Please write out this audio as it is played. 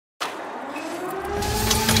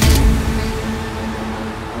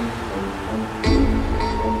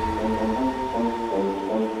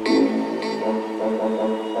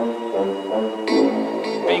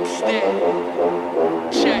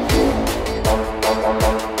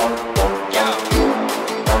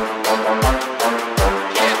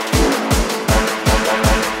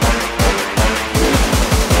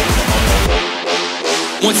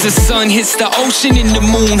the sun hits the ocean and the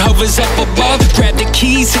moon hovers up above, grab the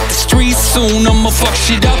keys, hit the streets soon, I'ma fuck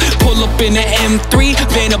shit up. Pull up in a M3,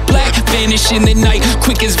 van of black, vanish in the night,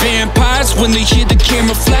 quick as vampires when they hear the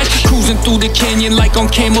camera flash. Cruising through the canyon like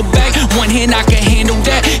on Camelback, one hand I can handle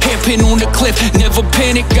that, hairpin on the cliff, never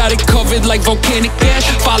panic, got it covered like volcanic ash.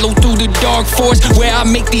 Follow through the dark forest where I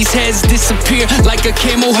make these heads disappear like a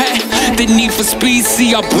camel hat. The need for speed,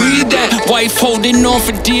 see I breathe that. Wife holding on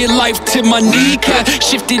for dear life to my kneecap,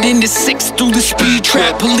 shifted into 6 through the speed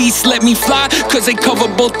trap. Police let me fly cause they cover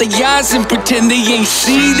both the eyes and pretend they ain't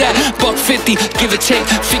see that. $150, give or take,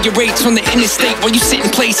 figure eights on the interstate while you sit in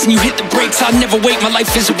place and you hit the brakes. I'll never wait, my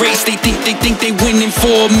life is a race. They think they winning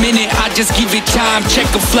for a minute, I just give it time. Check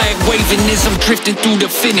a flag waving as I'm drifting through the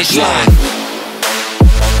finish line.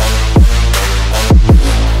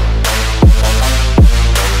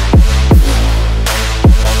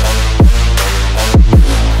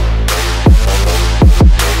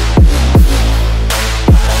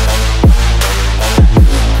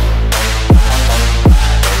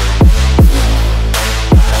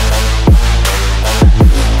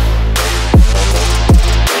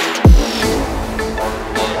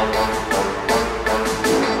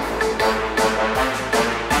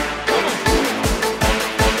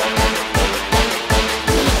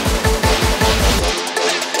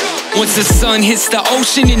 Once the sun hits the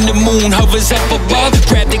ocean and the moon hovers up above,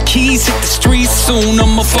 grab the keys, hit the streets soon,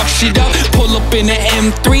 I'ma fuck shit up. Pull up in a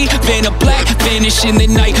M3, van of black, vanish in the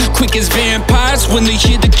night, quick as vampires when they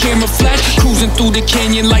hear the camera flash. Cruising through the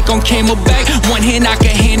canyon like on Camelback, one hand I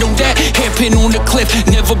can handle that, hairpin on the cliff,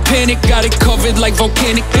 never panic, got it covered like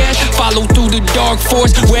volcanic ash. Follow through the dark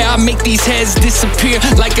forest where I make these heads disappear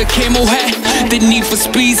like a camel hat. The need for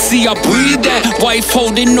speed, see I breathe that. Wife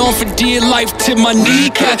holding on for dear life to my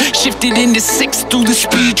kneecap, shifted into 6 through the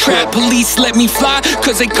speed trap. Police let me fly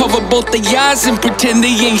cause they cover both the eyes and pretend they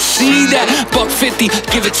ain't see that. $150,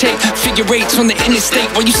 give or take, figure eights on the interstate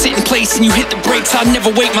while you sit in place and you hit the brakes. I'll never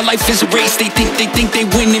wait, my life is a race. They think they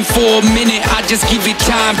winning for a minute, I just give it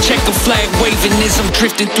time. Check a flag waving as I'm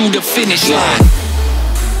drifting through the finish line.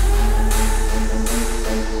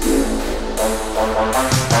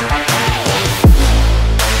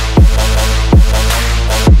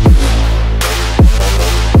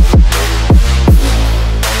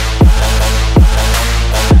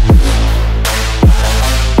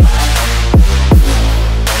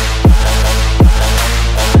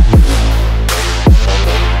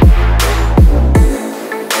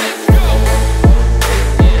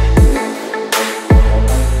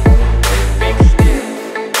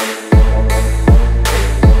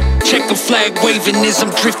 Flag waving as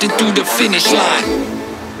I'm drifting through the finish line.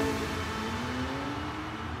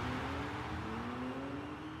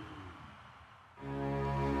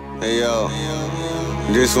 Hey yo,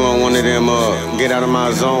 this one of them get out of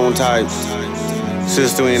my zone types.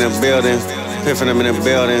 Sister in the building, Piffen them in the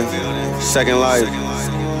building. Second life,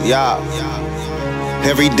 yeah.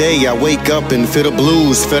 Every day I wake up and feel the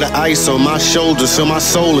blues, feel the ice on my shoulders, feel my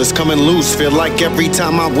soul is coming loose. Feel like every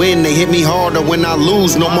time I win, they hit me harder when I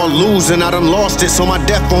lose. No more losing, I done lost it, so my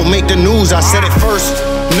death won't make the news. I said it first.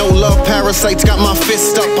 No love parasites got my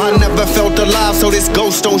fist up. I never felt alive, so this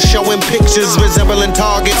ghost don't show in pictures resembling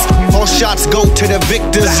targets. All shots go to the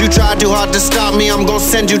victors. You try too hard to stop me, I'm gonna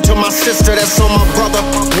send you to my sister. That's on my brother.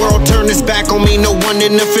 World turned its back on me, no one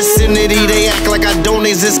in the vicinity. They act like I don't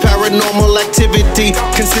exist, paranormal activity.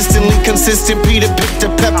 Consistently consistent, Peter picked the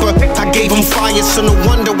pepper. I gave them fire, so no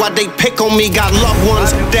wonder why they pick on me. Got loved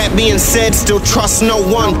ones, that being said, still trust no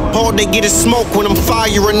one. All they get is smoke when I'm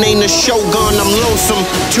firing, ain't a Shogun. I'm lonesome.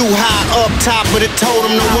 Too high up top of the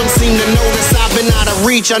totem, no one seemed to notice. I've been out of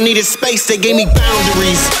reach, I needed space, they gave me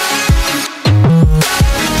boundaries.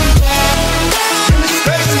 Give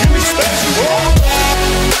me space,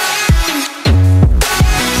 boundaries.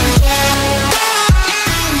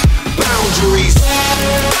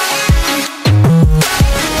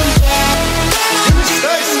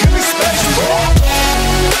 Give me space,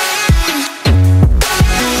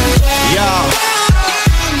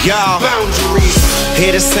 y'all. Boundaries.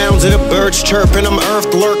 Hear the sounds of the birds chirping, I'm earth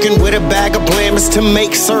lurking with a bag of blammers to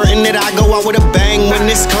make certain that I go out with a bang. When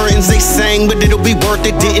this curtains they sang, but it'll be worth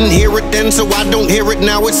it. Didn't hear it then, so I don't hear it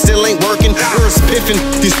now, it still ain't working. First Piffen,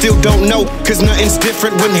 you still don't know, cause nothing's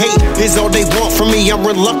different when hate is all they want from me. I'm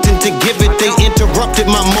reluctant to give it, they interrupted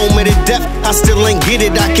my moment of death. I still ain't get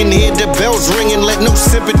it, I can hear the bells ringing, let no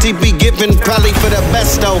sympathy be given, probably for the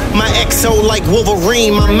best though. My XO like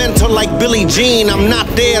Wolverine, my mentor like Billie Jean. I'm not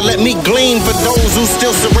there, let me glean for those who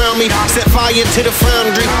still surround me. Set fire to the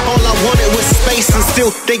foundry, all I wanted was space and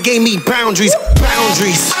still they gave me boundaries.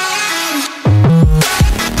 Boundaries.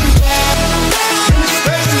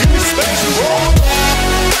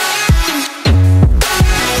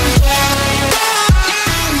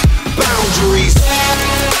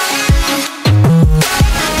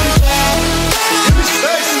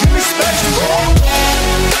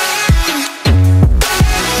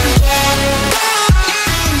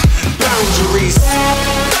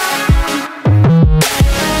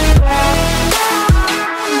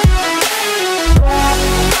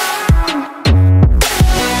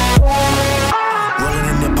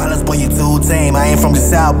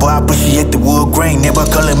 brain, never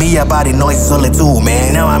calling me a body noise solitude,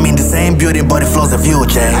 man. Now I'm in the same building, but it flows a fuel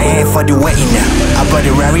chain. I ain't for the waiting now. I bought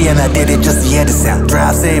the Rari and I did it just to hear the sound.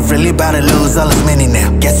 Drive safe, really about to lose all his money now.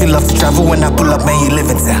 Guess you love to travel when I pull up, man, you live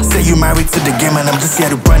in town. Say you married to the game and I'm just here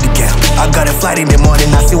to burn the count. I got a flight in the morning,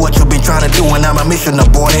 I see what you been trying to do and I'm a mission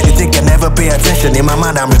aborted. You think I never pay attention, in my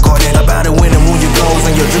mind I'm recording. About to win and move your goals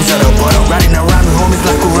and your dreams are the bottom. Riding around the homies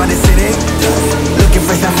like we run the city. Looking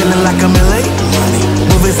fresh, I'm feeling like I'm LA.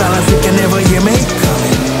 Moving silence, you can never hear me.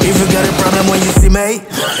 If you got a problem when you see me.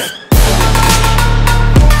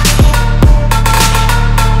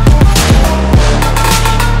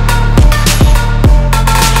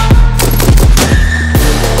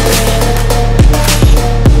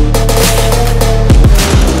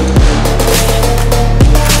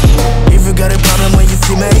 If you got a problem when you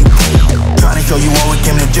see me. Trying to show you what we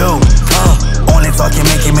came to do. Only talking,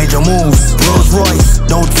 making major moves. Rolls Royce,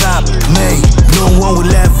 no top, me. No one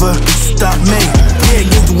will ever stop me. Yeah,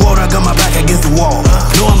 against the wall, I got my back against the wall.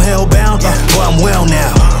 Know I'm hellbound, but I'm well now.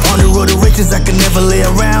 On the road to riches, I can never lay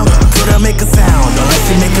around. So I make a sound, unless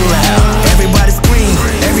you make it loud. Everybody scream,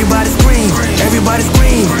 everybody scream, everybody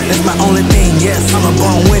scream. That's my only thing, yes, I'm a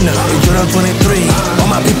born winner. In Jordan 23, all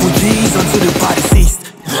my people G's until the party ceased.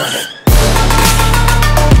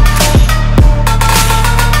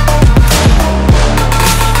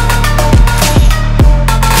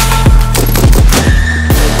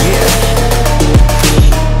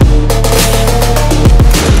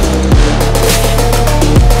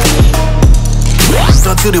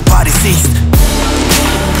 Until the party ceased.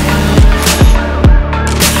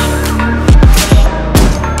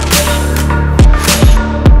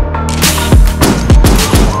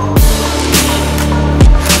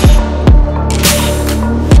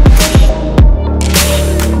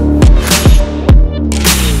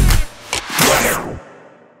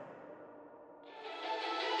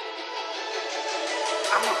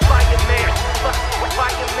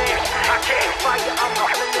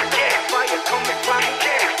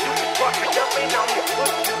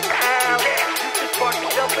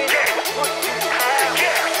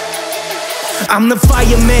 I'm the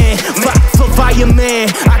fireman, for fireman.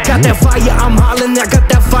 I got that fire, I'm hollering, I got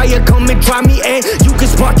that fire, come and try me and you can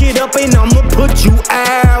spark it up and I'ma put you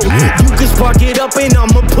out. You can spark it up and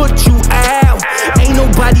I'ma put you out. Ain't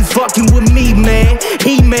nobody fucking with me, man.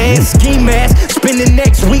 He man, ski mask, spending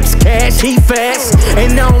next week's cash, he fast.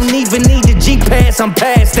 And I don't even need a G-Pass, I'm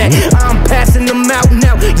past that. I'm passing them out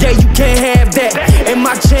now, yeah, you can't have that. And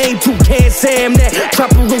my chain too, can't Sam that.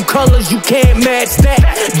 Tropical colors, you can't match that.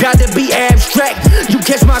 Gotta be abstract. You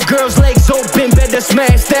catch my girl's legs open, better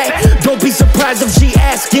smash that. Don't be surprised if she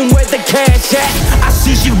asking where the cash at. I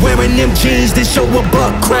see she wearing them jeans that show a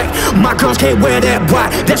butt crack. My girls can't wear that, why?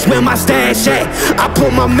 That's where my stash at. I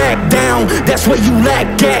put my Mac down, that's where you lack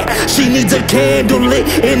at. She needs a candle lit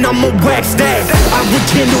and I'ma wax that. I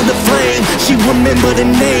rekindle the flame, she remember the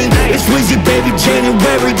name. It's Weezy, baby,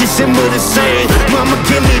 January, December the same. Mama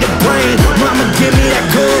give me the brain, mama give me that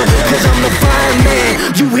good. Cause I'm the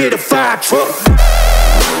fireman, you hear the fire truck.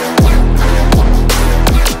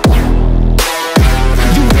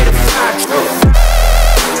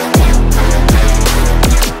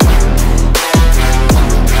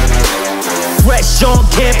 Fresh on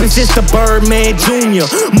campus, it's the Birdman Jr.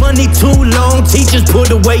 Money too long, teachers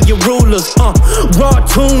put away your rulers. Raw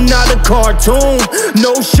tune, not a cartoon.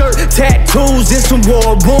 No shirt, tattoos, and some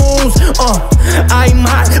war wounds. I'm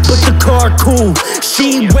hot, but the car cool.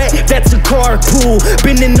 She wet, that's a carpool.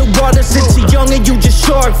 Been in the water since you're young and you just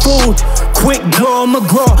shark food. Quick draw,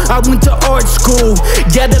 McGraw, I went to art school.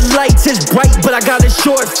 Yeah, the lights is bright, but I got a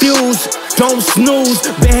short fuse. Don't snooze,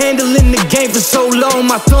 been handling the game for so long,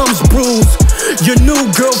 my thumb's bruised. Your new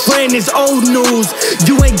girlfriend is old news.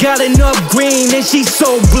 You ain't got enough green and she's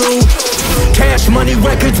so blue. Cash Money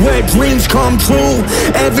Records where dreams come true.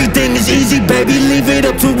 Everything is easy, baby, leave it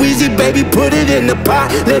up to Easy, baby. Put it in the pot,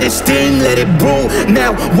 let it steam, let it brew.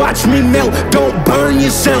 Now watch me melt, don't burn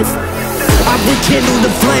yourself. I rekindle the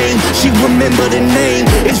flame, she remember the name.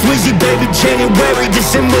 It's Weezy, baby, January,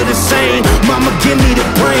 December the same. Mama give me the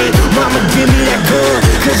brain, mama give me that gun.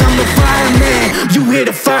 Cause I'm the fireman, you hear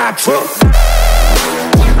the fire truck.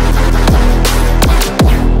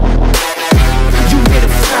 You hear the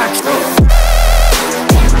fire truck.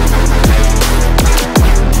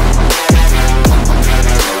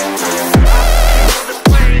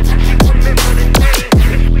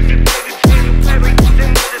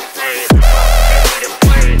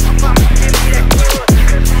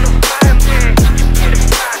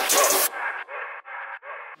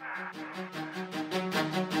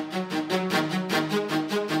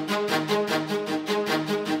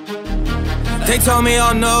 told me,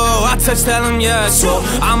 oh no, I touch, tell them yes. So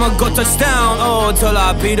I'ma go touchdown, oh, till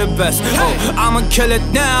I be the best. Oh, I'ma kill it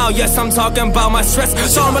now, yes, I'm talking about my stress.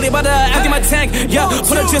 So I'm really about to empty my tank, yeah.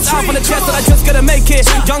 Put a just off on the chest, but I just gotta make it.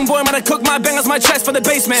 Young boy, might cook my bangers, my chest for the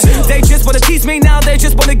basement. They just wanna tease me now, they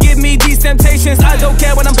just wanna give me these temptations. I don't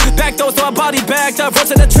care when I'm back though, so I body backed up. Rush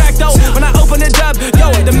to the track though, when I open it up,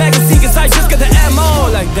 yo, the magazine, cause I just got the ammo.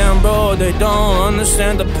 Like damn bro, they don't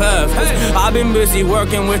understand the path. I've been busy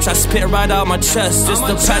working, which I spit right out my chest. Just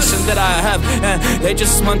the passion that I have, and they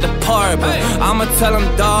just want the part. But I'ma tell them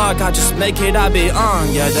dog, I just make it, I be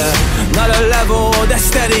on. Yeah, another level, that's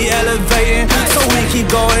steady elevating. So we keep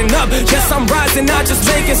going up, yes I'm rising, I just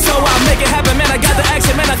make it. So I make it happen, man, I got the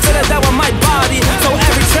action, man, I feel it that with my body. So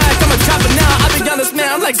every track, I'ma drop it now, I be honest, man,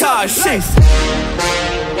 I'm like, God, shit.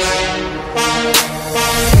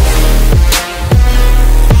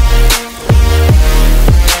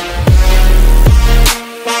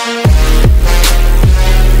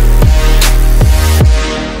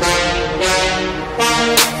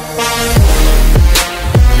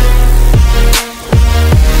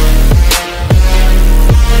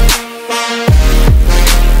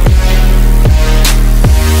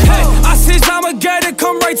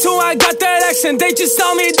 I got that action, they just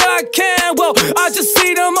tell me that I can. Well, I just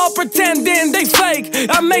see them all pretending they fake.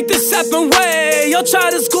 I make this happen way. Y'all try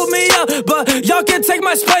to scoop me up, but y'all can't take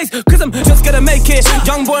my space, cause I'm just gonna make it.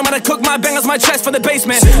 Young boy, might cook my bangers, my chest for the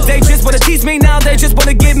basement. They just wanna tease me now, they just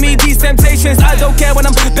wanna give me these temptations. I don't care when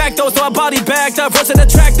I'm back though, so I body backed up. Rush to the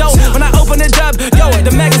track though, when I open it up, yo,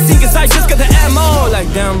 the magazine, cause I just got the ammo. Like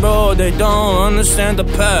damn bro, they don't understand the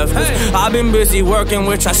path. I've been busy working,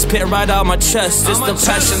 which I spit right out my chest. It's the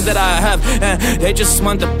passion that I have, and they just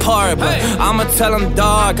want the part. But I'ma tell them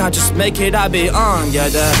dog, I just make it, I be on. Yeah,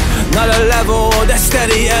 another level, that's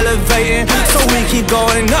steady elevating. So we keep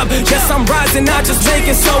going up, yes I'm rising, I just make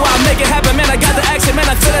it. So I make it happen, man, I got the action, man,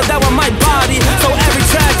 I feel it that with my body. So every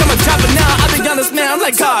track, I'ma drop it now, I be honest, man, I'm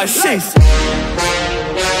like, God, shit.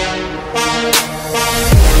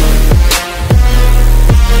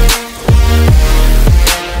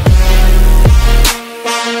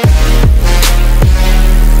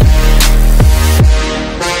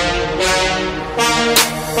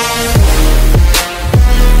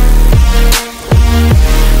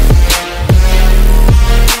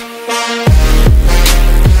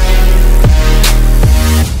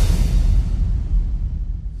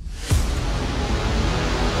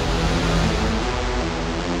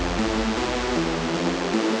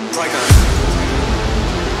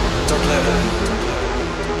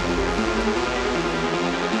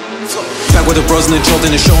 With the bros and the jolt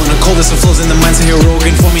and the show and the coldest of flows in the minds of heroic,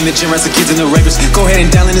 informing the gym rats, the kids and the ravers. Go ahead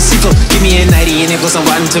and dial in the CFLOW. Give me a 90 and plus I'm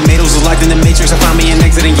rotten tomatoes. Was locked in the matrix, I found me an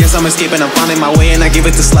exit and yes I'm escaping. I'm finding my way and I give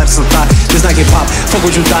it the slap some thought. This not get pop, fuck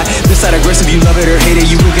what you thought. This side aggressive, you love it or hate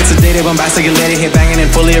it. You will get sedated, bombastic and let it hit banging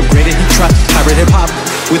and fully upgraded. Try hybrid hip hop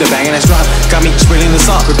with a banging ass drop. Got me sprinkling the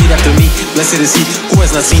salt, repeat after me. Blessed is he who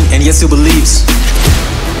has not seen and yet still believes.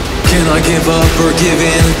 Can I give up or give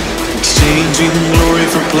in? Exchanging glory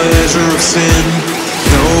for pleasure of sin.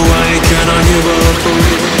 No, I cannot give up or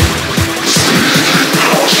give in.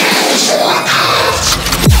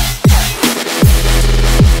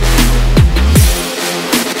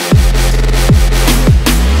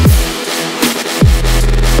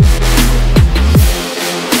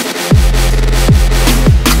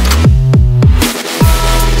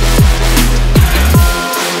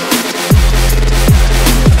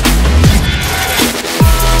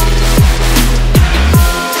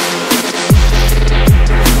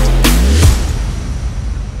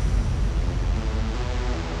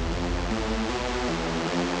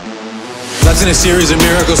 In a series of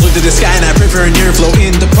miracles, look to the sky and I pray for a near flow.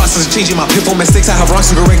 In the process of changing my pitfall mistakes, I have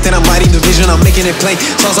wrongs to correct and I'm lighting the vision, I'm making it plain.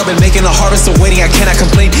 Songs I've been making, a harvest of waiting, I cannot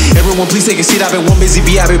complain. Everyone please take a seat, I've been one busy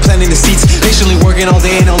bee, I've been planting the seeds. Patiently working all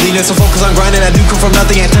day and no leaning, so focus on grinding. I do come from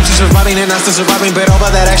nothing, intention surviving and not still surviving. But all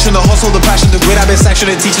by that action, the hustle, the passion, the grit, I've been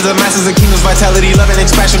sanctioned. It teaches the masses the kingdom's vitality, love and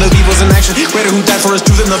expansion of evils in action. Greater who died for us,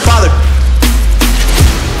 truth and the Father.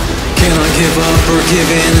 Can I give up or give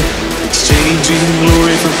in? Exchanging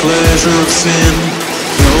glory for pleasure of sin.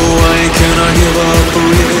 No, I cannot give up or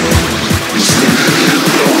give in.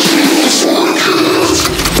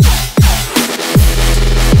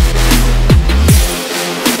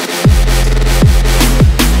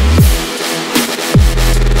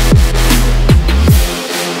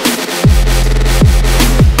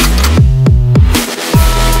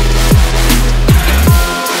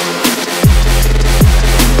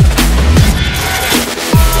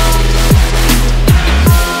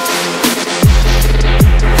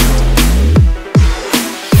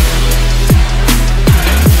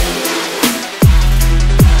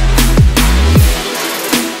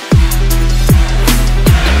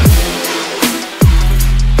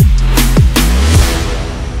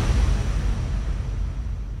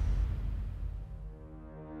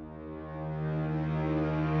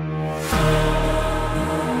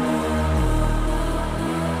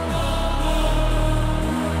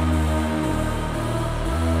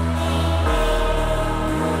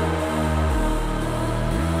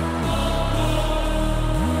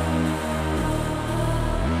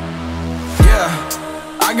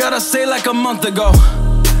 gotta say, like a month ago,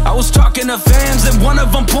 I was talking to fans and one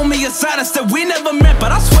of them pulled me aside and said we never met,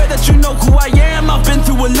 but I swear that you know who I am. I've been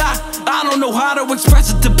through a lot, I don't know how to express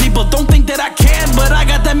it to people. Don't think that I can, but I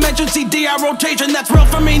got that emergency DR rotation. That's real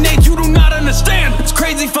for me, Nate, you do not understand. It's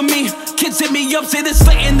crazy for me, kids hit me up, say this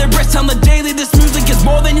late in their wrist on the daily. This music is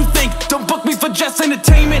more than you think, don't book me for just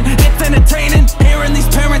entertainment. It's entertaining, hearing these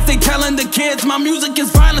parents, they telling the kids my music is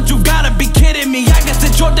violent. You gotta be kidding me. I guess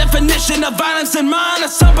it's your definition of violence and mine, or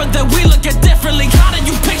something that we look at differently. How do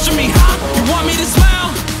you picture me, huh? You want me to smile?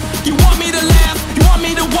 You want me to laugh? You want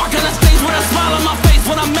me to walk on the stage with a smile on my face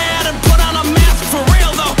when I'm mad and put on a mask? For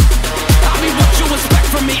real though, I mean, what you expect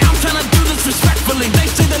from me? I'm trying to do this respectfully. They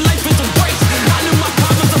say that life is a race, I knew my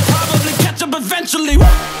problems would probably catch up eventually.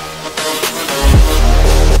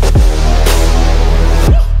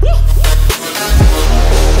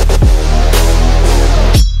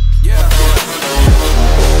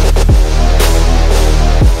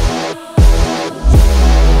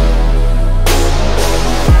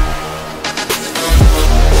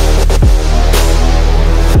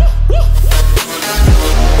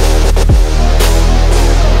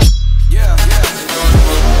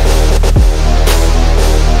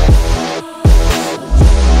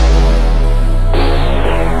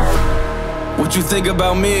 What you think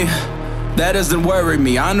about me, that doesn't worry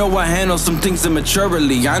me. I know I handle some things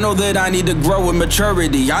immaturely. I know that I need to grow in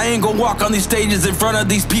maturity. I ain't gonna walk on these stages in front of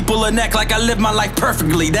these people and act like I live my life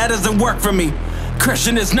perfectly. That doesn't work for me.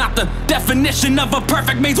 Christian is not the definition of a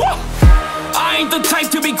perfect maze. Whoa! I ain't the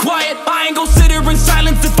type to be quiet. I ain't gon' sit here in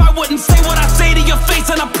silence if I wouldn't say what I say to your face.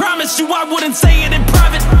 And I promise you I wouldn't say it in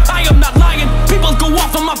private. I am not lying. People go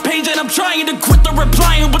off on my page and I'm trying to quit the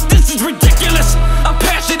replying, but this is ridiculous. I'm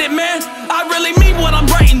passionate, man, I really mean what I'm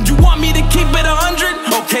writing. You want me to keep it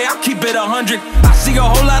 100? Okay, I'll keep it 100. I see a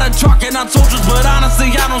whole lot of talking on socials, but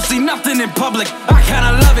honestly I don't see nothing in public. I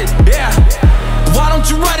kinda love it, yeah. Why don't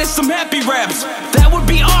you write us some happy raps? That would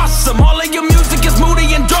be awesome. All of your music is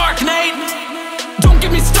moody and dark, Nate. Don't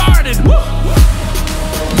get me started. Woo!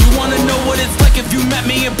 You wanna know what it's like if you met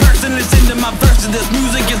me in person? Listen to my verses. This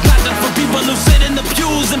music is not just for people who sit in the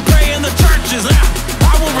pews and pray in the churches.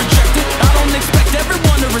 I will reject it. I don't expect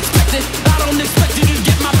everyone to respect it. I don't expect you to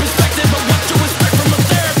get my perspective, but what you expect from a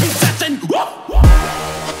therapy session? Woo!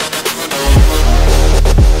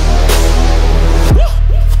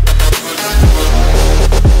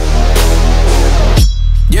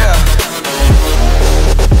 Yeah.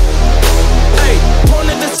 Hey, point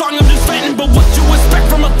at this song, I'm just venting, but what you expect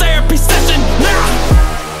from a therapy session? Nah.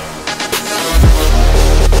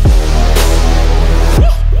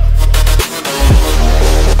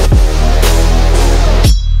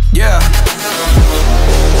 Yeah.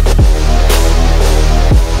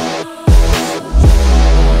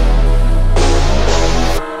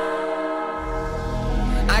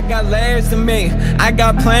 I got layers to me, I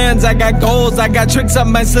got plans, I got goals, I got tricks up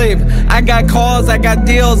my sleeve. I got calls, I got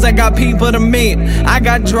deals, I got people to meet. I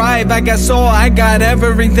got drive, I got soul, I got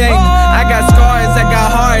everything. I got scars, I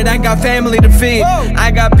got heart, I got family to feed.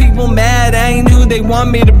 I got people mad, I ain't who they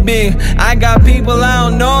want me to be. I got people I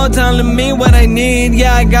don't know telling me what I need.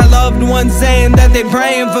 Yeah, I got loved ones saying that they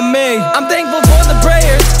praying for me. I'm thankful for the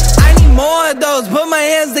prayers, I need more of those. Put my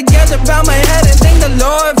hands together, bow my head and thank the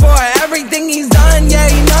Lord for everything he's done. Yeah,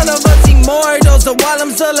 none of us immortal, so while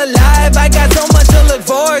I'm still alive, I got so much to look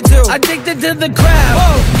forward to. Addicted to the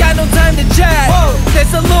crowd, got no time to chat.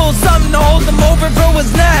 There's a little something to hold them over for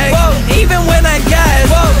what's next. Even when I guess,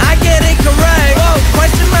 I get it correct.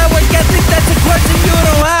 Question my work ethic, that's a question you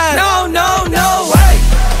don't have. No, no, no way.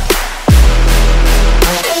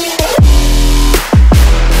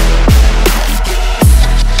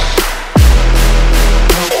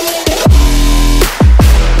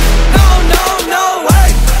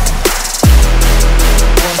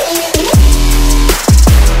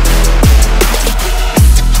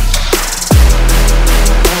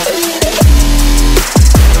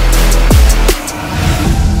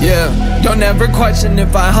 Don't ever question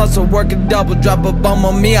if I hustle, work a double. Drop a bum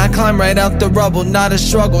on me, I climb right out the rubble. Not a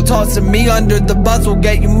struggle, tossing me under the bus will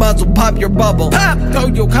get you muzzled. Pop your bubble, pop! Throw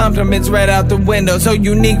your compliments right out the window. So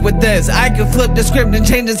unique with this, I can flip the script and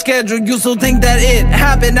change the schedule. You still think that it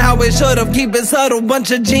happened how it should've. Keep it subtle,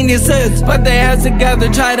 bunch of geniuses. Put their heads together,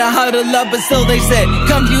 try to huddle up, but still they sit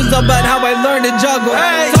confused about how I learned to juggle.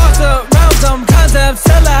 Hey. Toss around some concepts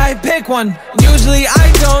till I pick one. Usually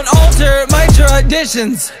I don't alter my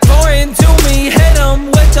traditions. Foreign to me, hit 'em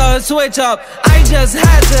with a switch up. I just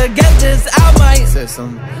had to get this out my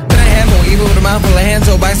system, but I handful, even with a mouthful of hands.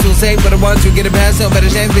 So bicycles safe, but I want to get it past. No better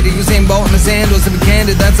chance, but you same boat in the sand. Was to be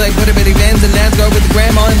candid, that's like put a bitty vans and NASCAR with the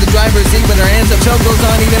grandma in the driver's seat with her hands up. Show goes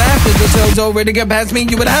on even after the show's over. To get past me,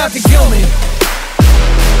 you would have to kill me.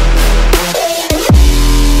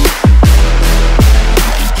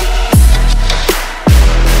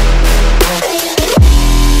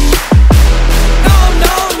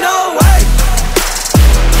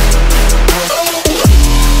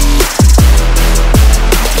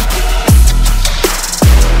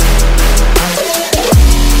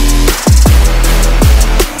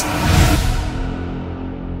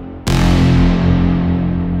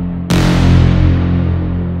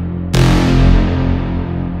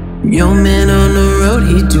 Yo man on the road,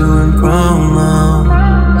 he doing promo.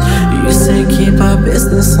 You said keep our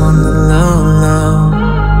business on the low.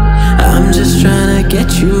 I'm just trying to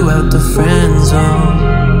get you out the friend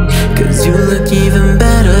zone, cause you look even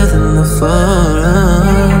better than the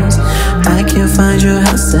photos. I can't find your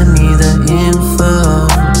house, send me the info.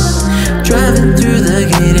 Driving through the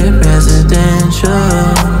gated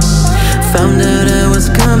residential, found out I was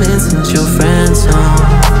coming since your friend's home.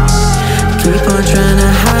 Keep on trying to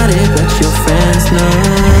hide it, but your friends know.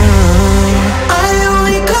 I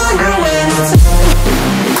only call you when it's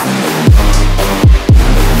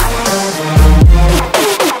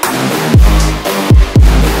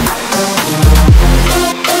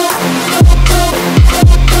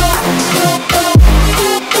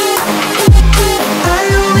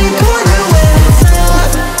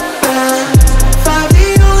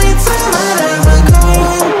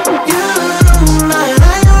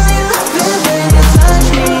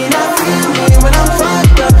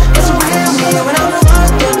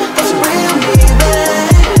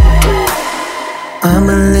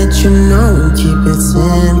you know, keep it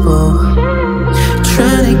simple.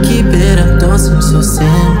 Trying to keep it up, don't seem so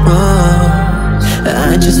simple.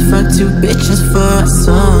 I just fucked 2 bitches before I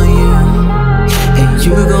saw you, and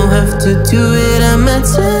you gon' have to do it at my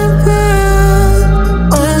tempo.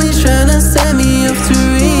 Only tryna set me up to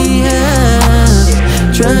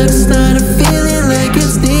rehab. Drugs started feeling like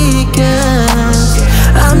it's decaf.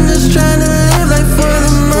 I'm just tryna live life for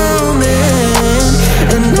the moment,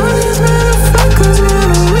 and all these motherfuckers run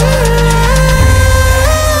away.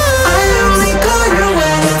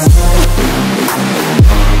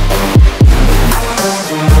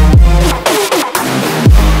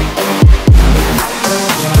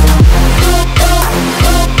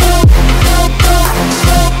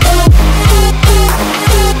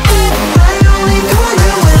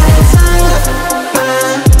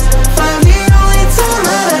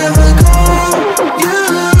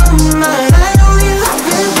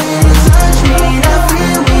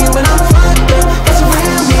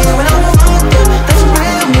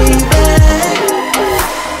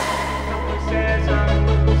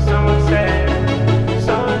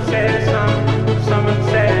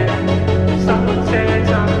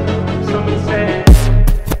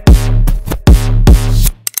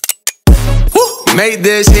 Made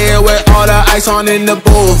this here with all the ice on in the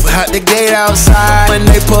booth. Had the gate outside, when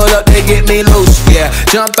they pull up they get me loose. Yeah,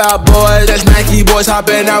 jump out boys, that's Nike boys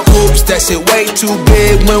hopping out hoops. That shit way too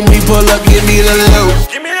big, when we pull up give me the loot.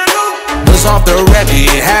 Was off the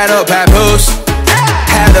record, had a papoose.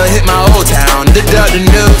 Had to hit my old town, deduct the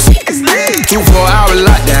news. 2-4-hour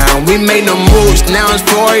lockdown, we made no moves. Now it's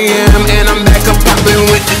 4 AM and I'm back up popping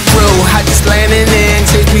with the crew. I just landing in,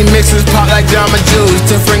 take me mixes pop like Jamba Juice.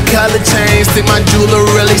 Different color chains, think my jeweler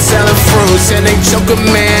really selling fruits. And they choke a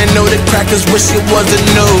man, know the crackers wish it was the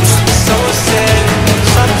news. So sad,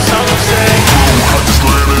 some say. I just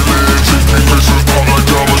landed in, take me mixes pop like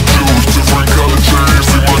Jamba Juice. Different color chains,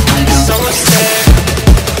 think my jeweler. So sad.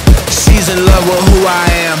 She's in love with who I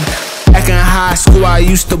am. Back in high school, I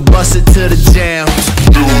used to bust it to the jam.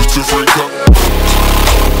 Dudes, different color.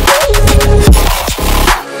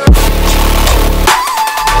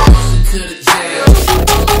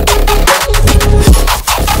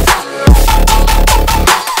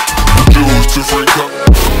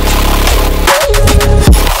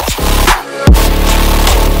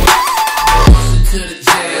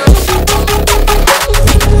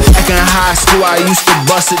 I used to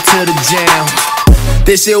bust it to the jam.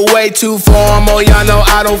 This shit way too formal, y'all know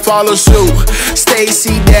I don't follow suit.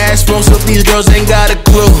 Stacy Dash, most of these girls ain't got a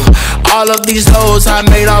clue. All of these hoes I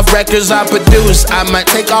made off records I produce. I might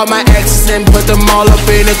take all my exes and put them all up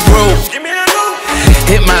in a group.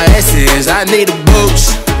 Hit my S's, I need a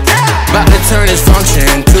boost. About to turn this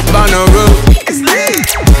function to Bonnaroo.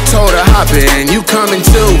 Told her hop in, you coming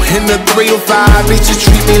too. In the 305, bitches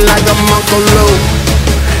treat me like I'm Uncle Lou.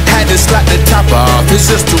 Had to slap the top off, it's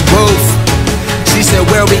just the roof. She said,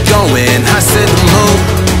 where we going? I said, the moon.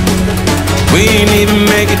 We ain't even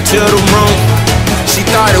make it to the room. She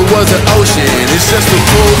thought it was an ocean, it's just a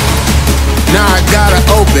pool. Now I gotta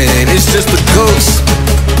open, it's just a goose.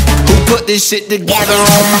 Who put this shit together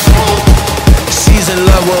on my phone? She's in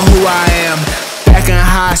love with who I am. Back in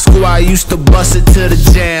high school, I used to bust it to the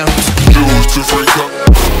jam. Choose to freak up.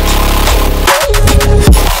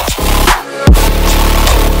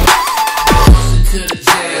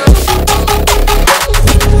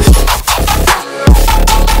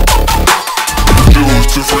 Choose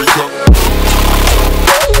to freak up.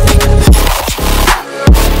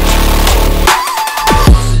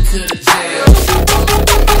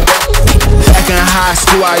 Back in high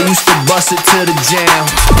school, I used to bust it to the jam.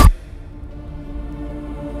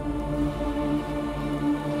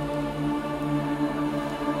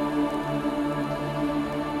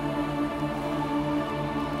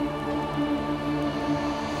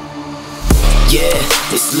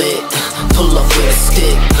 Yeah, it's lit. Pull up with a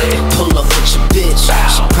stick. Pull up with your bitch.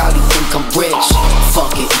 She probably think I'm rich.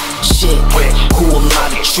 Fuck it, shit. Who am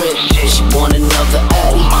I to trip? She want another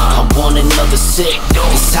Addy, I want another sip.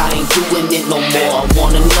 Cause I ain't doing it no more. I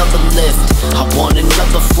want another lift. I want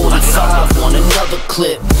another 45, want another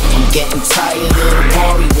clip. I'm getting tired of the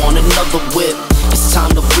Rari, want another whip. It's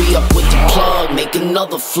time to re-up with the plug, make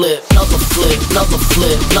another flip. Another flip, another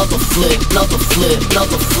flip, another flip, another flip,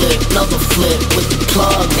 another flip, another flip. With the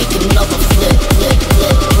plug, make another flip, flip,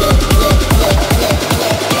 flip, flip, flip, flip, flip,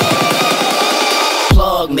 flip.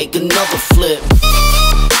 Plug, make another flip.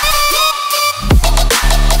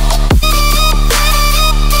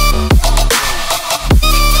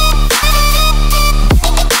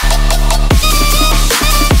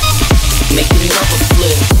 Make another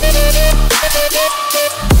flip.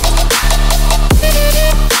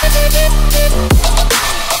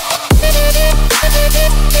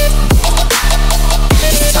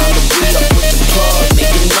 It's time to re-up with the plug,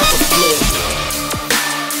 make another flip.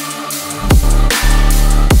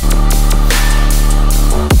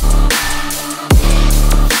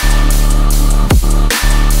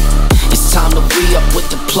 It's time to re-up with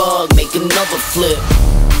the plug, make another flip.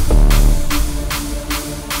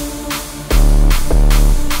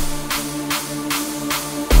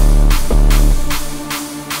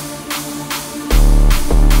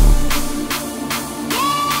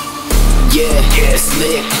 Yeah, it's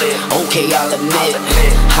lit. Okay, I'll admit,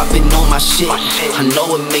 I've been on my shit. I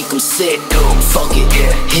know it make them sick. Fuck it,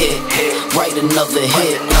 hit, write another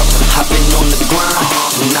hit. I've been on the grind,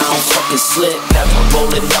 and I don't fucking slip.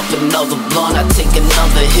 Rolling up another blunt, I take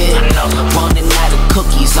another hit. Running out of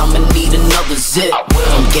cookies, I'ma need another zip.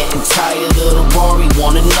 I'm getting tired of the Rari,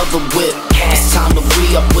 want another whip. It's time to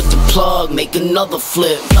re-up with the plug, make another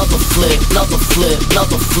flip. Another flip, another flip,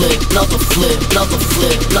 another flip, another flip, another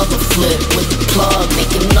flip, another flip. With the plug,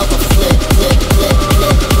 make another flip, flip, flip,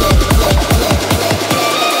 flip, flip, flip, flip, flip.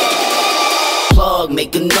 Plug,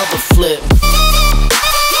 make another flip.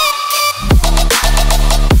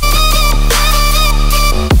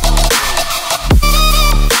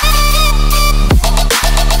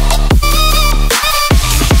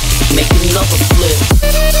 Make another flip.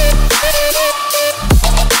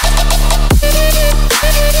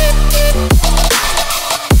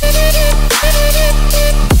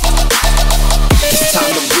 It's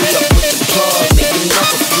time to re-up with the plug, make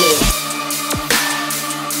another flip.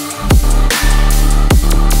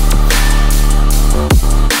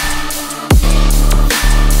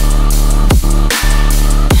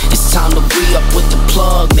 It's time to re-up with the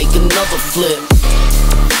plug, make another flip.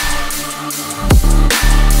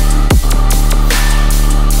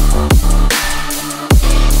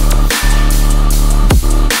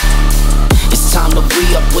 It's time to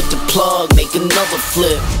re-up with the plug, make another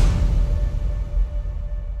flip.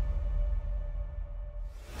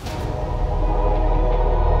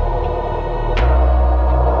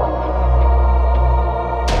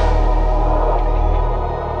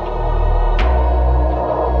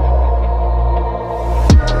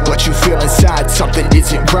 What you feel inside, something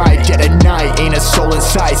isn't right. Dead at night, ain't a soul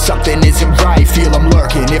inside, something isn't right. Feel I'm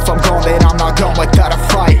lurking, if I'm gone then I'm not gone without a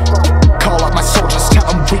fight. Call up my soldiers, tell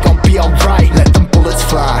them we gon' be alright. Let them bullets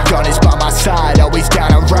fly, gun is by my side, always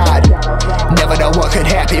down to ride. Never know what could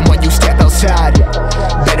happen when you step outside.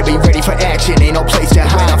 Better be ready for action, ain't no place to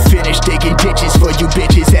hide. When I'm finished digging ditches for you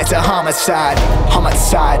bitches, that's a homicide.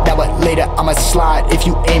 Homicide, now what later I'ma slide. If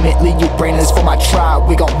you aim it, leave you brainless for my tribe.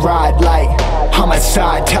 We gon' ride like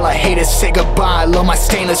homicide. Tell a hater say goodbye. Love my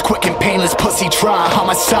stainless, quick and painless, pussy try.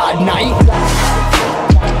 Homicide night.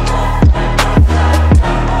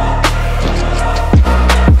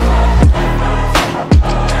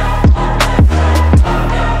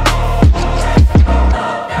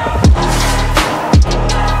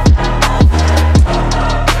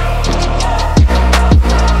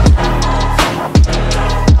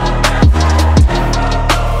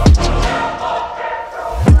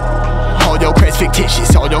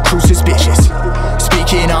 vicious, all your crew suspicious.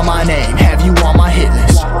 Speaking on my name, have you on my hit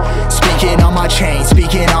list? Speaking on my chain,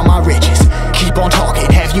 speaking on my riches. Keep on talking,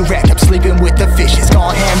 have you wrecked? I'm sleeping with the fishes.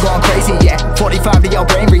 Gone ham, gone crazy, yeah. 45 to your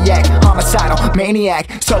brain react. Homicidal,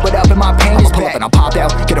 maniac. Sobered up and my pain is back. I'll pull up and I'll pop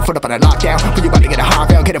out. Get a foot up on a lockdown. When you about to get a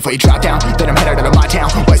hard round, get it before you drop down. Then I'm headed out of my town.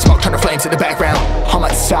 White smoke, turn the flames in the background.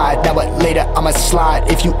 Homicide, now but later I'ma slide.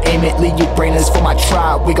 If you aim it, leave you brainless for my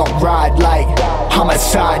tribe. We gon' ride like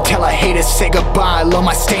homicide. Tell a hater, say goodbye. Love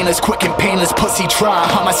my stainless, quick and painless. Pussy try,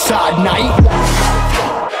 homicide night.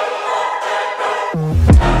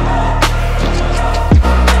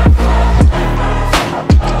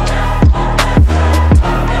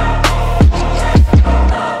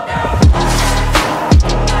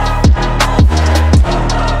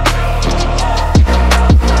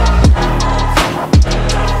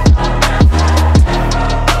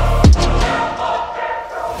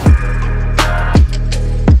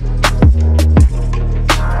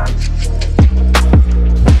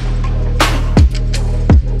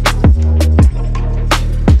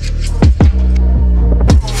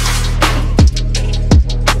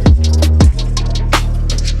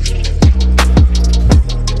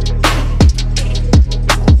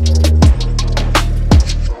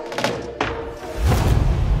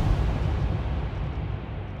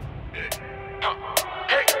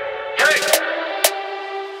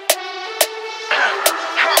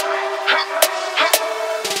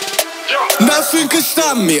 Nothing can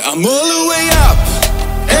stop me, I'm all the way up.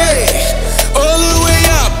 Hey, all the way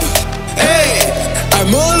up. Hey,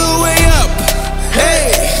 I'm all the way up.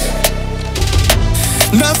 Hey,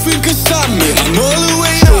 nothing can stop me, I'm all the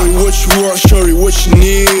way up. Show you what you want, show you what you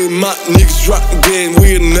need. My niggas rock the game,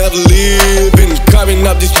 we'll never leave. Been carving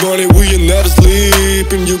up this money, we'll never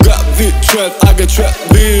sleep. And you got big trap, I got trap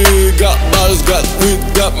big. Got bottles, got weed,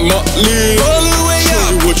 got Motley. All the way up.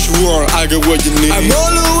 Show you what you want, I got what you need. I'm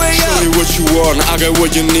all the way up. Show you what you want, I got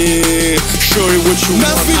what you need. Show you what you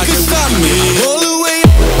want, I got what you need. All the way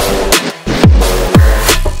up.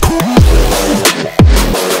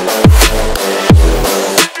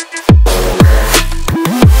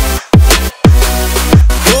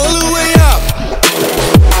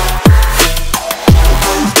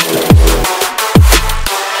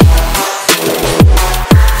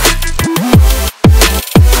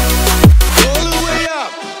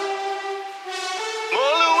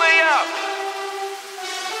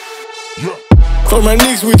 For my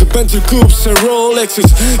niggas with the Bentley coupes and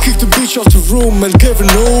Rolexes. Kick the bitch off the room and gave her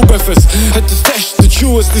no breakfast. Had to stash the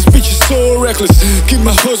jewels, this bitch is so reckless. Keep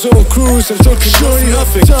my hoes on cruise, I'm talking showing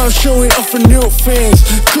off it. Time showing off for new fans.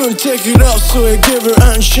 Couldn't take it out, so I gave her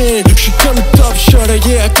unchained. She coming top shotter,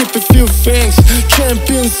 yeah, I keep a few fangs.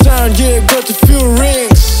 Champion sound, yeah, got a few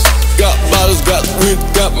rings. Got bottles, got weed,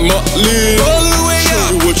 got Motley. All the way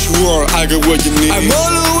up. Show you what you want, I got what you need. I'm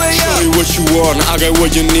all the way up. Show you what you want, I got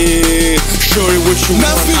what you need. Show you what you want,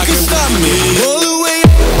 nothing can stop me. All the way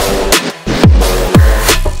up.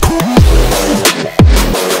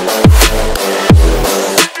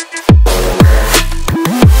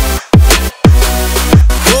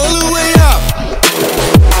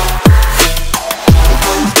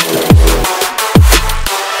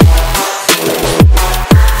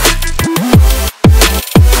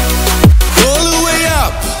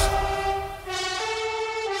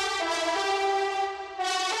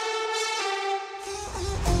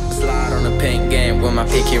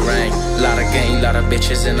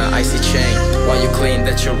 Bitches in an icy chain. While you claim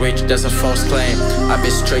that you're rich, that's a false claim. I've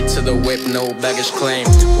been straight to the whip, no baggage claim.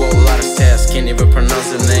 Whoa, a lot of stats, can't even pronounce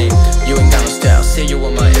the name. You ain't got no style, see you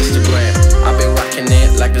on my Instagram. I've been rocking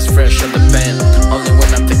it like it's fresh on the pen. Only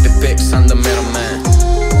when I take the pics, I'm the middleman.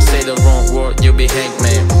 Say the wrong word, you'll be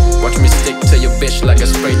hangman. Watch me stick to your bitch like a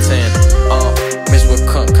spray tan. Miss what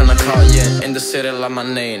cunt, can I call you? In the city like my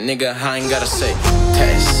name, nigga, I ain't gotta say.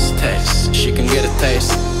 Taste, taste, she can get a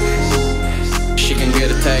taste. She can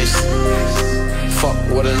get a taste. Fuck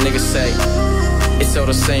what a nigga say. It's all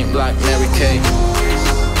the same like Mary Kay.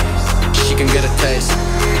 She can get a taste.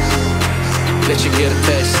 Let you get a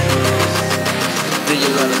taste. Do you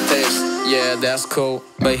love a taste? Yeah, that's cool,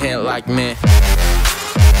 but he ain't like me.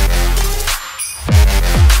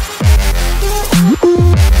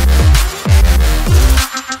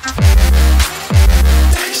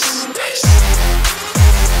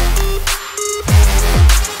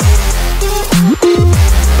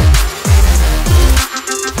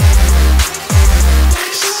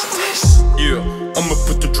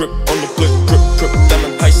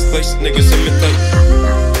 Niggas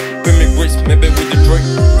imitate. Bring me grits, maybe with the Drake.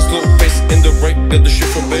 Slow pace in the rape, got the shit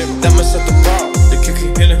from babe. Diamonds at the bar, the kick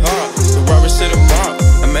hitting hard. The robber said a bar,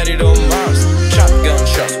 I'm at it on Mars. Shotgun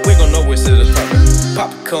shots, we gon' always hit the top.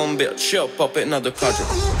 Come bitch, chill, pop it, another quadrant.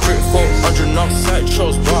 3-400 outside,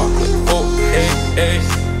 chose Barkley. Oh, hey,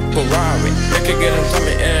 Ferrari. Make her get in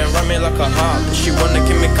Tommy and run me like a Harley. She wanna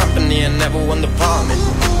keep me company and never won the palm.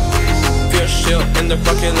 Feel chill in the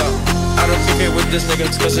parking lot. I don't kick it with this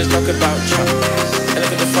niggas cause it's talk about chop. And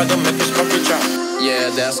look at the fight, don't make this fucking drop. Yeah,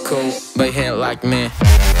 that's cool, but he ain't like me.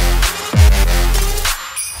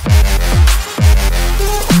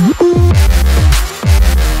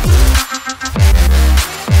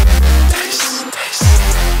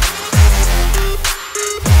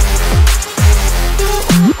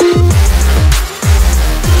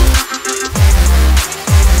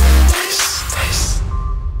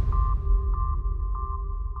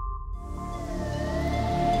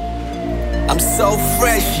 I'm so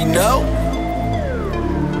fresh, you know?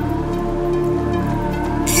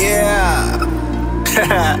 Yeah.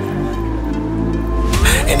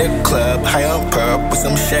 In the club, high on perp with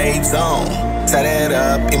some shades on. Tie it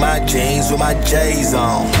up in my jeans with my J's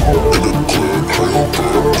on. In the club, high on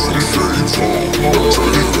perp with some shades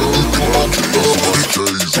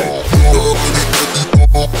on. Tie it up in my jeans with my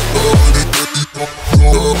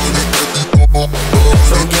J's on.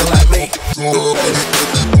 So get like me.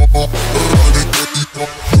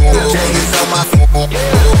 J's on my feet.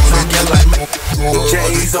 So get like me.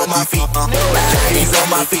 J's on my feet. J's on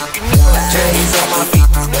my feet. J's on my feet.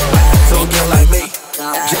 So get like me.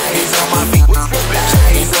 J's on my feet.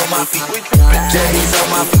 J's on my feet. J's on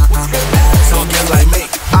my feet. So get like me.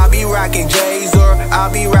 I be rocking J's or I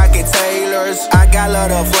be rocking Taylors. I got a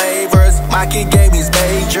lot of flavors. My kid game is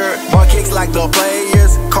major. More kicks like the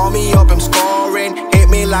players. Call me up, I'm scoring. Hit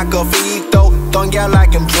me like a Vito. Don't get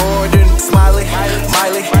like I'm Jordan. Smiley,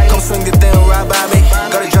 Miley, come swing the thing right by me.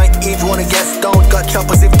 Got a drink, each wanna get stoned. Got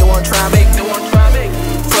choppers if they wanna try me.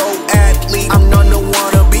 Pro athlete, I'm not the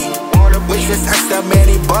wannabe. Which just ask that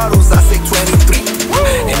many bottles, I say 23.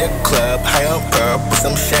 In the club, high on perp with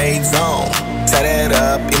some shades on. Tie that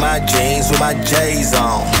up in my jeans with my J's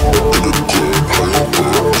on. In the club, high on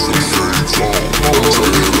perp with some shades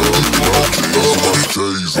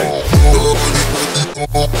on. Tie it up in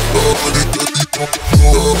my jeans with my J's on.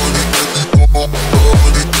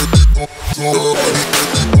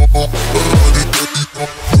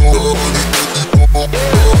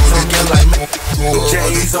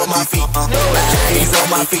 J's on my feet, J's on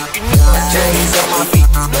my feet, J's on my feet.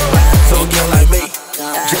 So get like me.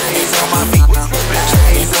 J's on my feet,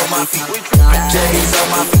 J's on my feet, J's on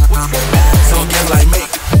my feet. So get like me.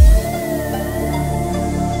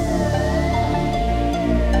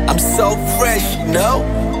 I'm so fresh, you know?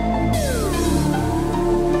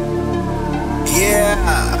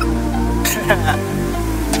 Yeah.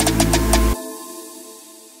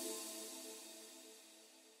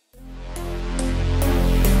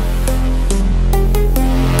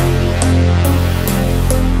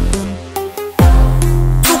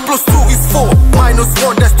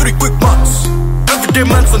 1, that's 3 quick months. Everyday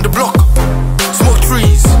man's on the block. Smoke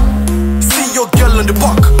trees. See your girl on the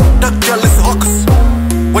block. That girl is a hawkers.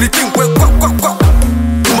 When you think we're quack, quack, quack,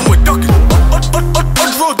 you man we're ducking. On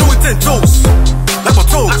road doing 10 toes. Like my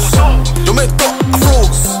toes. Your man thought I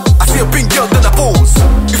froze. I see a pink girl then I pose.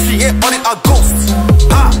 If she ain't on it, I ghost.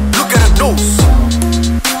 Ha, look at her nose.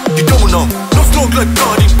 You don't know. No slow like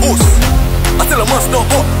God in post. I tell a man's not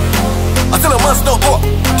hot. I tell a man's not hot.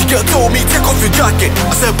 The girl told me take off your jacket.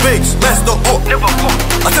 I said babes, man's not hot. Never hot.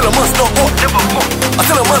 I tell a man's not hot. Never hot. I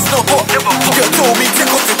tell a man's not hot. Never hot. The girl told me take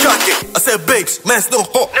off your jacket. I said babes, man's not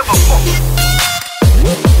hot. Never hot.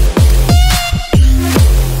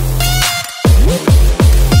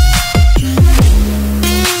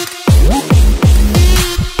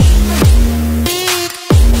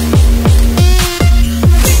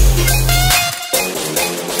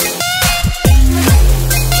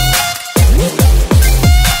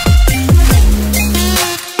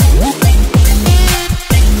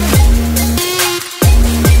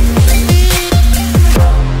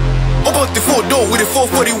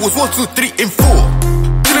 Was 1, 2, 3, and 4.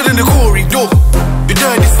 Chillin' in the corridor. Your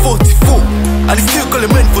dad is 44, and he's still calling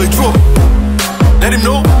men for a draw. Let him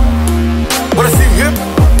know. When I see him,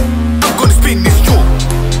 I'm gonna spin this jaw.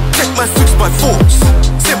 Take my switch by force,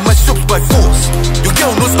 set my shops by force. Your girl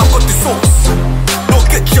knows I got the sauce. No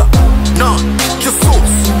ketchup, nah, just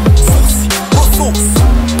sauce. Saucy, no sauce.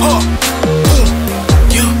 Ha, boom,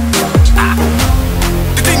 yeah, ah.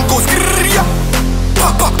 The thing goes grrrr, pa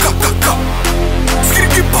pa ka ka ka.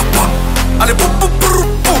 Skitty papa, and the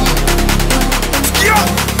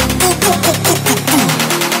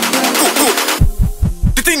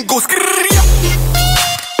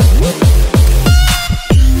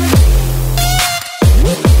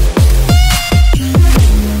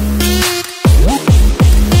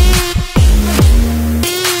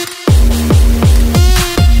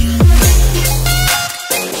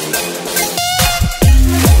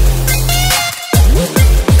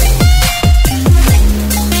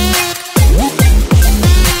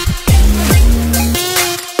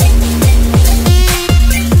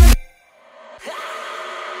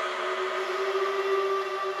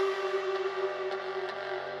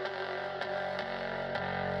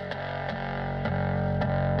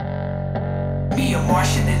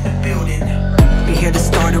We here to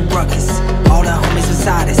start a ruckus. All the homies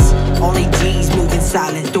beside us. Only G's moving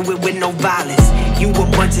silent. Do it with no violence. You a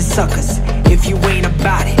bunch of suckers if you ain't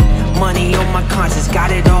about it. Money on my conscience, got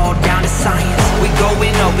it all down to science. We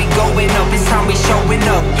going up, it's time we showing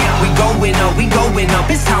up. We going up,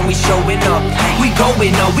 it's time we showing up. We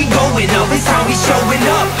going up, it's time we showing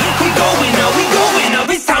up. We going up,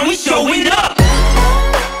 it's time we showing up.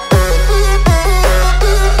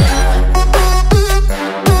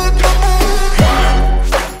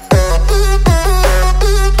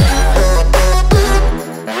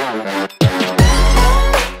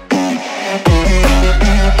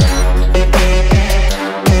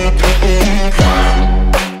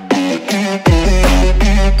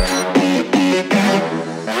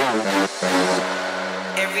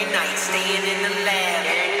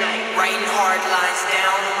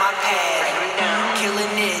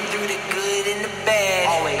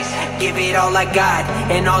 All I got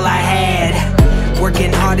and all I had.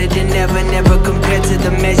 Working harder than ever, never compared to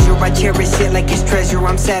the measure. I cherish it like it's treasure.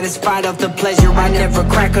 I'm satisfied of the pleasure. I never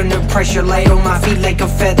crack under pressure. Light on my feet like a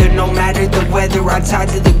feather. No matter the weather, I'm tied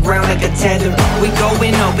to the ground like a tether. We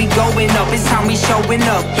going up, it's time we showing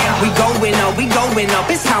up. We going up,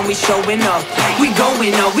 it's time we showing up. We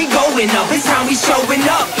going up, it's time we showing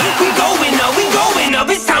up. We going up,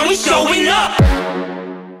 it's time we showing up.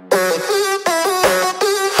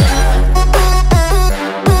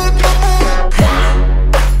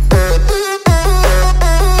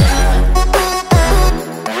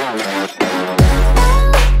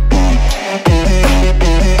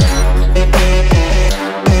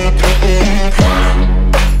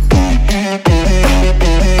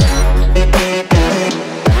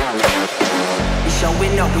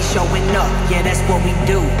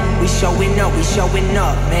 We showing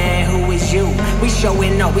up, man, who is you? We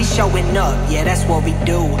showing up, yeah, that's what we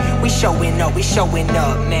do. We showing up,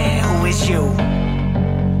 man, who is you?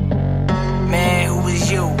 Man, who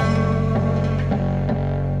is you?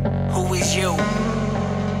 Who is you?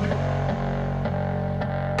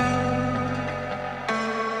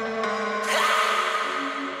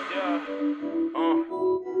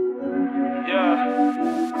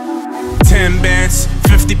 Bands,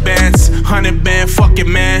 50 bands, 100 band, fuck it,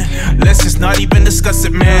 man. Let's just not even discuss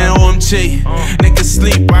it, man. OMG, niggas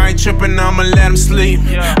sleep, I ain't tripping, I'ma let them sleep.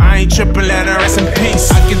 I ain't tripping, let her rest in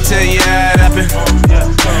peace. I can tell you how it happened.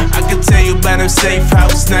 I can tell you about them safe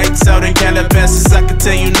house nights out in Calabasas. I can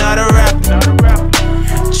tell you not a rap.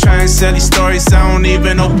 Try and sell these stories, I don't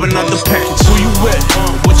even open up the package. Who you with?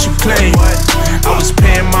 What you claim? I was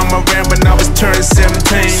paying mama rent when I was turning 17.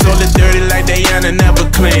 Sold it dirty like Diana, never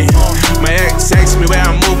clean. My ex asked me where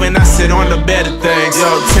I'm moving, I said on the better things. Yo,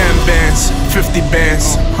 10 bands, 50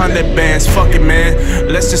 bands, 100 bands, fuck it, man.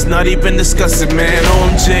 Let's just not even discuss it, man.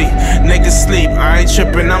 OMG, niggas sleep, I ain't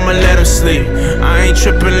tripping, I'ma let them sleep. I ain't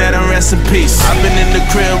tripping, let them rest in peace. I've been in the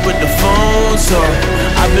crib with the phones off.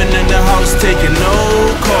 I've been in the house taking no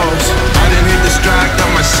calls. I done hit the strike, got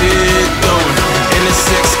my shit going. In the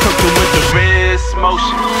 6, cooking with the wrist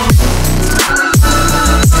motion.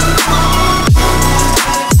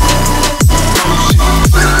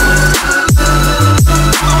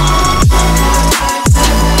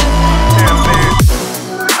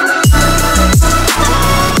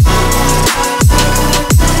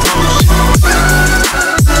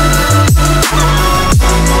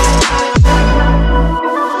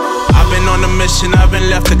 I've been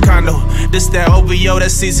left the condo. This that OVO, that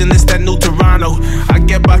season, this that new Toronto. I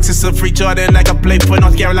get boxes of free Jordan like I play for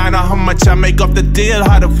North Carolina. How much I make off the deal,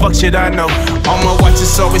 how the fuck should I know? All my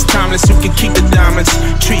watches always timeless, you can keep the diamonds.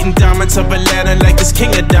 Treating diamonds of Atlanta like it's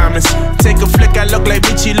king of diamonds. Take a flick, I look like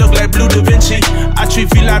Vinci, look like Blue Da Vinci. I treat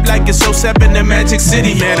V-Live like it's 07 in Magic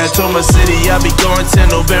City. Man, I told my city I'll be going till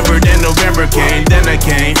November. Then November came, then I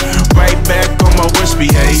came right back on my worst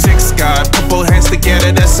behave. 6 God, couple hands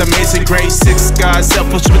together, that's amazing grace. 6 guys help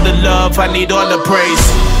us with the love, I need all the praise.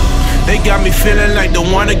 They got me feeling like the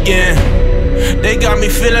one again. They got me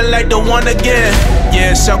feeling like the one again.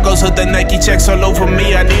 Yeah, shout goes with the Nike checks all over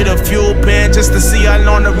me. I need a fuel band just to see how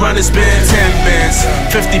long the run has been. 10 bands,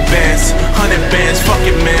 50 bands, 100 bands, fuck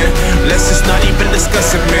it, man. Let's just not even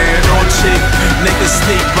discuss it, man. On cheap, niggas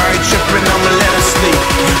sleep, I ain't tripping, I'ma let them sleep.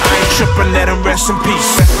 I ain't tripping, let them rest in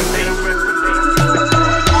peace.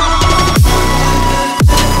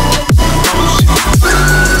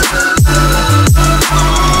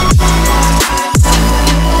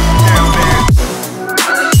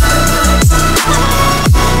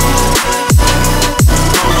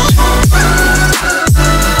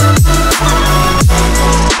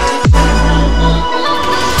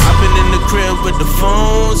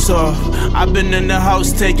 I've been in the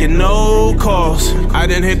was taking no calls. I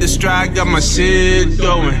done hit the stride, got my shit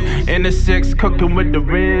going. In the 6, cooking with the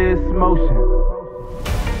wrist motion.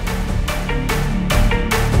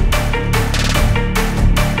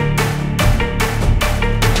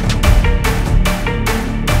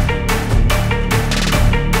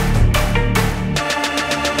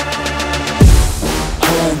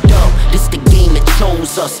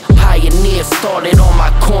 Us. Pioneer started on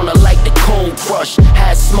my corner like the cold crush.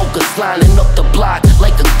 Had smokers lining up the block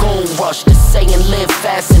like a gold rush. The saying live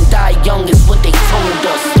fast and die young is what they told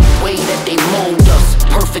us. The way that they mold us,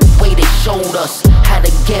 perfect way they showed us how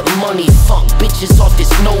to get money, fuck bitches off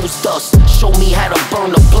this nose dust. Show me how to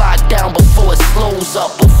burn the block down before it slows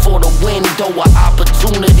up. Before the window of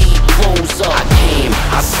opportunity rolls up. I came,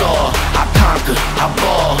 I saw, I conquered, I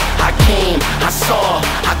ball. I came, I saw,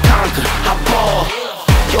 I conquered, I ball.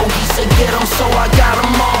 Yo, he said get 'em, so I got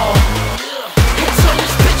 'em all. And turn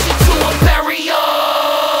this bitch into a burial.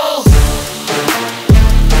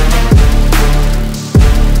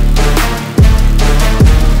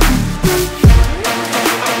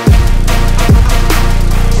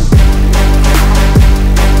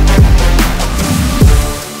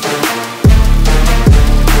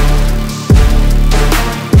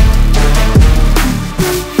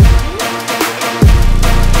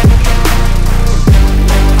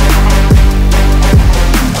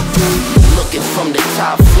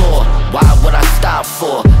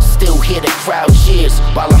 For still hear the crowd cheers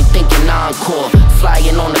while I'm thinking encore.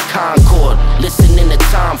 Flying on the Concorde, listening to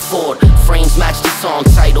Tom Ford. Frames match the song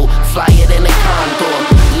title, flyer than a condor.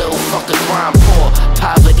 Little fucker grind poor,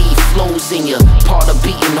 poverty flows in ya. Part of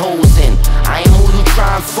beating holes in. I am who you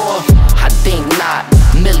trying for? I think not.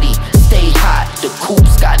 Millie, stay hot. The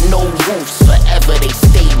coops got no roofs, forever they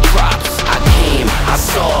stay drops. I came, I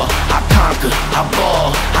saw, I conquered, I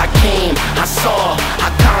ball. I came, I saw, I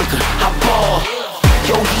conquered, I ball.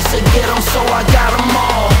 Yo, he said get 'em, so I got 'em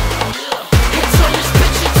all. And turn this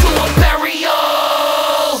bitch into a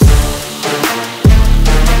burial.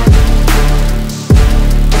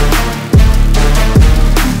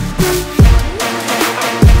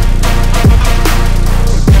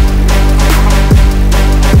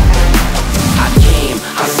 I came,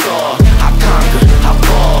 I saw, I conquered, I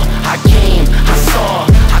ball. I came, I saw,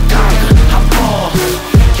 I conquered, I ball.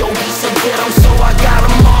 Yo, he said get 'em, so I got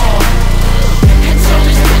 'em all.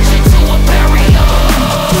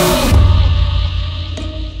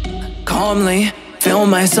 Calmly feel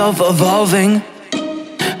myself evolving,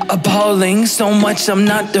 appalling, so much I'm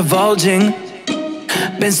not divulging.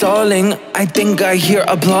 Been stalling, I think I hear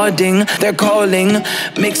applauding. They're calling,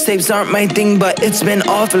 mixtapes aren't my thing, but it's been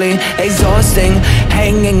awfully exhausting.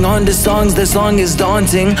 Hanging on to songs, this long is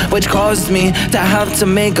daunting, which caused me to have to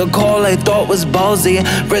make a call I thought was ballsy,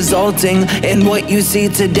 resulting in what you see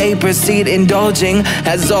today. Proceed indulging,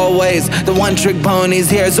 as always. The one-trick pony's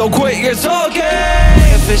here, so quit your talking.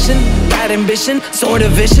 Efficient, got ambition, sort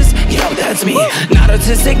of vicious. Yo, that's me. Not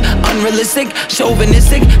autistic, unrealistic,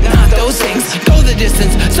 chauvinistic. Not those things. Go the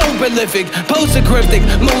distance, so prolific, post-cryptic,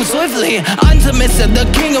 move swiftly. Unto the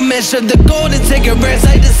king of mission, the golden ticket, rare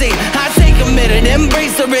sight to see. I stay committed,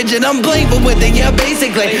 embrace the rigid, I'm playful with it, yeah,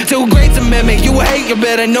 basically. Too great to mimic, you hate your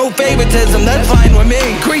better, no favoritism, that's fine with me.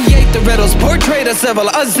 Create the riddles, portray the civil,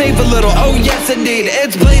 unsafe a little, oh yes indeed.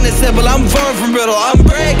 It's plain and simple, I'm far from brittle,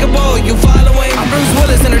 unbreakable, you following? I'm Bruce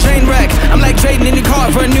Willis in a train wreck, I'm like trading in your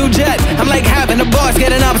car for a new jet. I'm like having a boss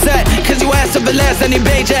getting upset, cause you asked for less than your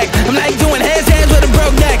paycheck. I'm like doing handstands with a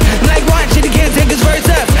broke neck. I'm like watching the kids take his first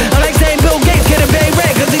steps. I'm like saying Bill Gates get a pay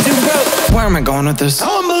rent cause he's too broke. Where am I going with this?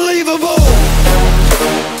 Unbelievable!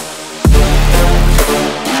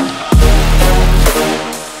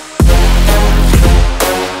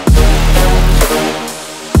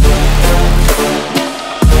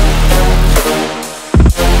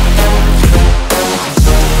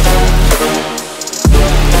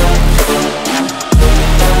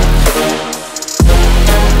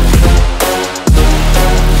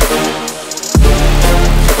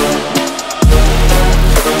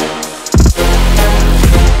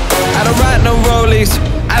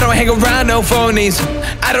 Hang around no phonies.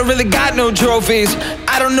 I don't really got no trophies.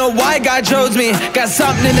 I don't know why God chose me. Got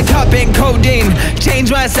something in the cup and codeine.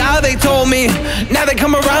 Changed my style, they told me. Now they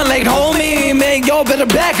come around like homie. Man, y'all better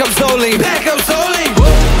back up slowly. Back up slowly.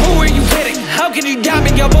 Who are you kidding? How can you doubt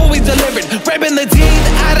me? I've always delivered. Ripping the teeth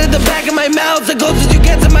out of the back of my mouth. The closest you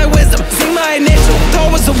get to my wisdom. See my initial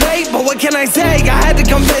thought was a wait, but what can I say? I had to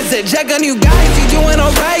come visit. Check on you guys. You doing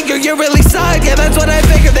alright? You're really suck. Yeah, that's what I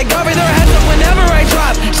figured. They cover their heads up whenever I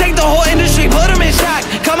drop. Shake the whole industry, put them in shock.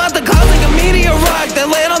 Come out the clouds like a meteor rock.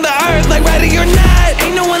 Then land on the earth like ready or not.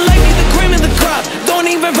 Ain't no one like me, the cream of the crop. Don't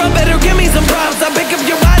even run, better give me some props. I pick it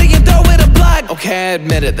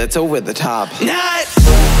admit it, that's over the top. Not.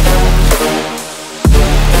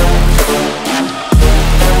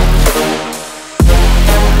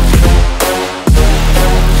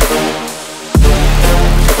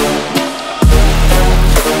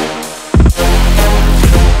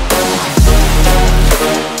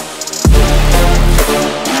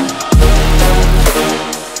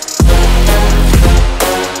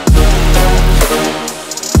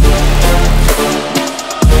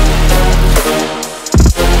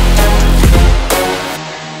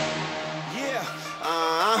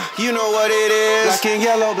 You know what it is. Black and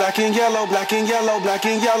yellow, black and yellow, black and yellow, black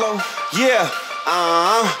and yellow. Yeah.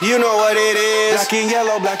 You know what it is. Black and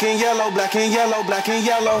yellow, black and yellow, black and yellow, black and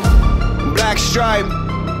yellow. Black stripe,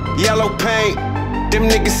 yellow paint. Them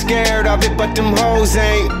niggas scared of it, but them hoes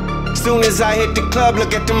ain't. Soon as I hit the club,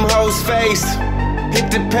 look at them hoes' face.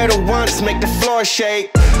 Hit the pedal once, make the floor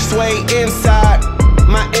shake. Sway inside,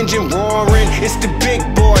 my engine roaring. It's the big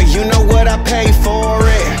boy, you know what I pay for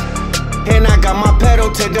it. And I got my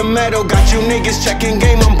pedal to the metal. Got you niggas checking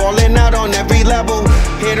game, I'm ballin' out on every level.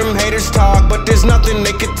 Hear them haters talk, but there's nothing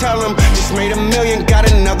they could tell them. Just made $1 million, got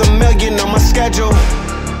another $1 million on my schedule.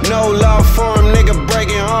 No love for him, nigga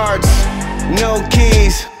breaking hearts. No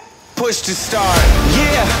keys, push to start.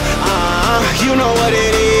 Yeah, you know what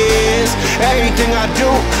it is. Everything I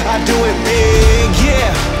do it big.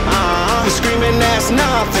 Yeah, screaming that's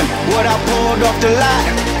nothing. What I pulled off the lot,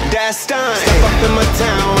 that's stunning. Step up in my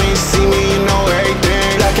town, when you see me, you know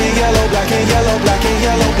everything. Black and yellow, black and yellow, black and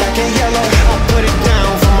yellow, black and yellow. I put it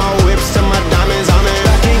down from my whips to my diamonds. I'm in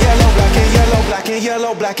black and yellow, black and yellow, black and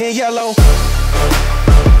yellow, black and yellow.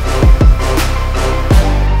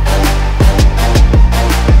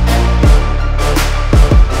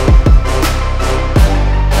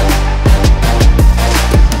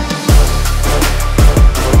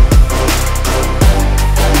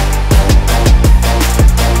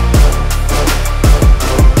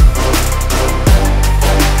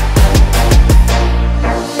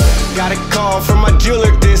 Got a call from my jeweler,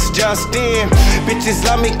 this just in. Bitches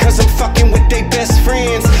love me cause I'm fucking with they best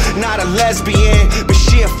friends. Not a lesbian, but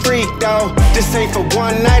she a freak though. This ain't for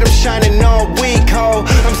one night, I'm shining all week, ho.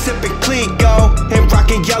 I'm sipping Clico and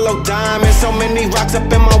rocking yellow diamonds. So many rocks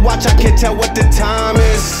up in my watch, I can't tell what the time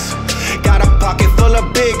is. Got a pocket full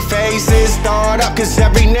of big faces. Throw it up cause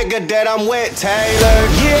every nigga that I'm with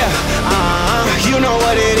tailored. Yeah, you know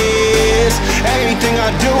what it is. Everything I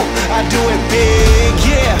do it big.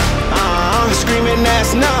 Yeah, screaming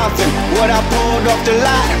that's nothing. What I pulled off the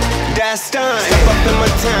lot, that's stunning. Step up in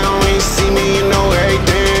my town, when you see me, you know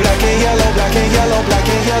everything. Black and yellow,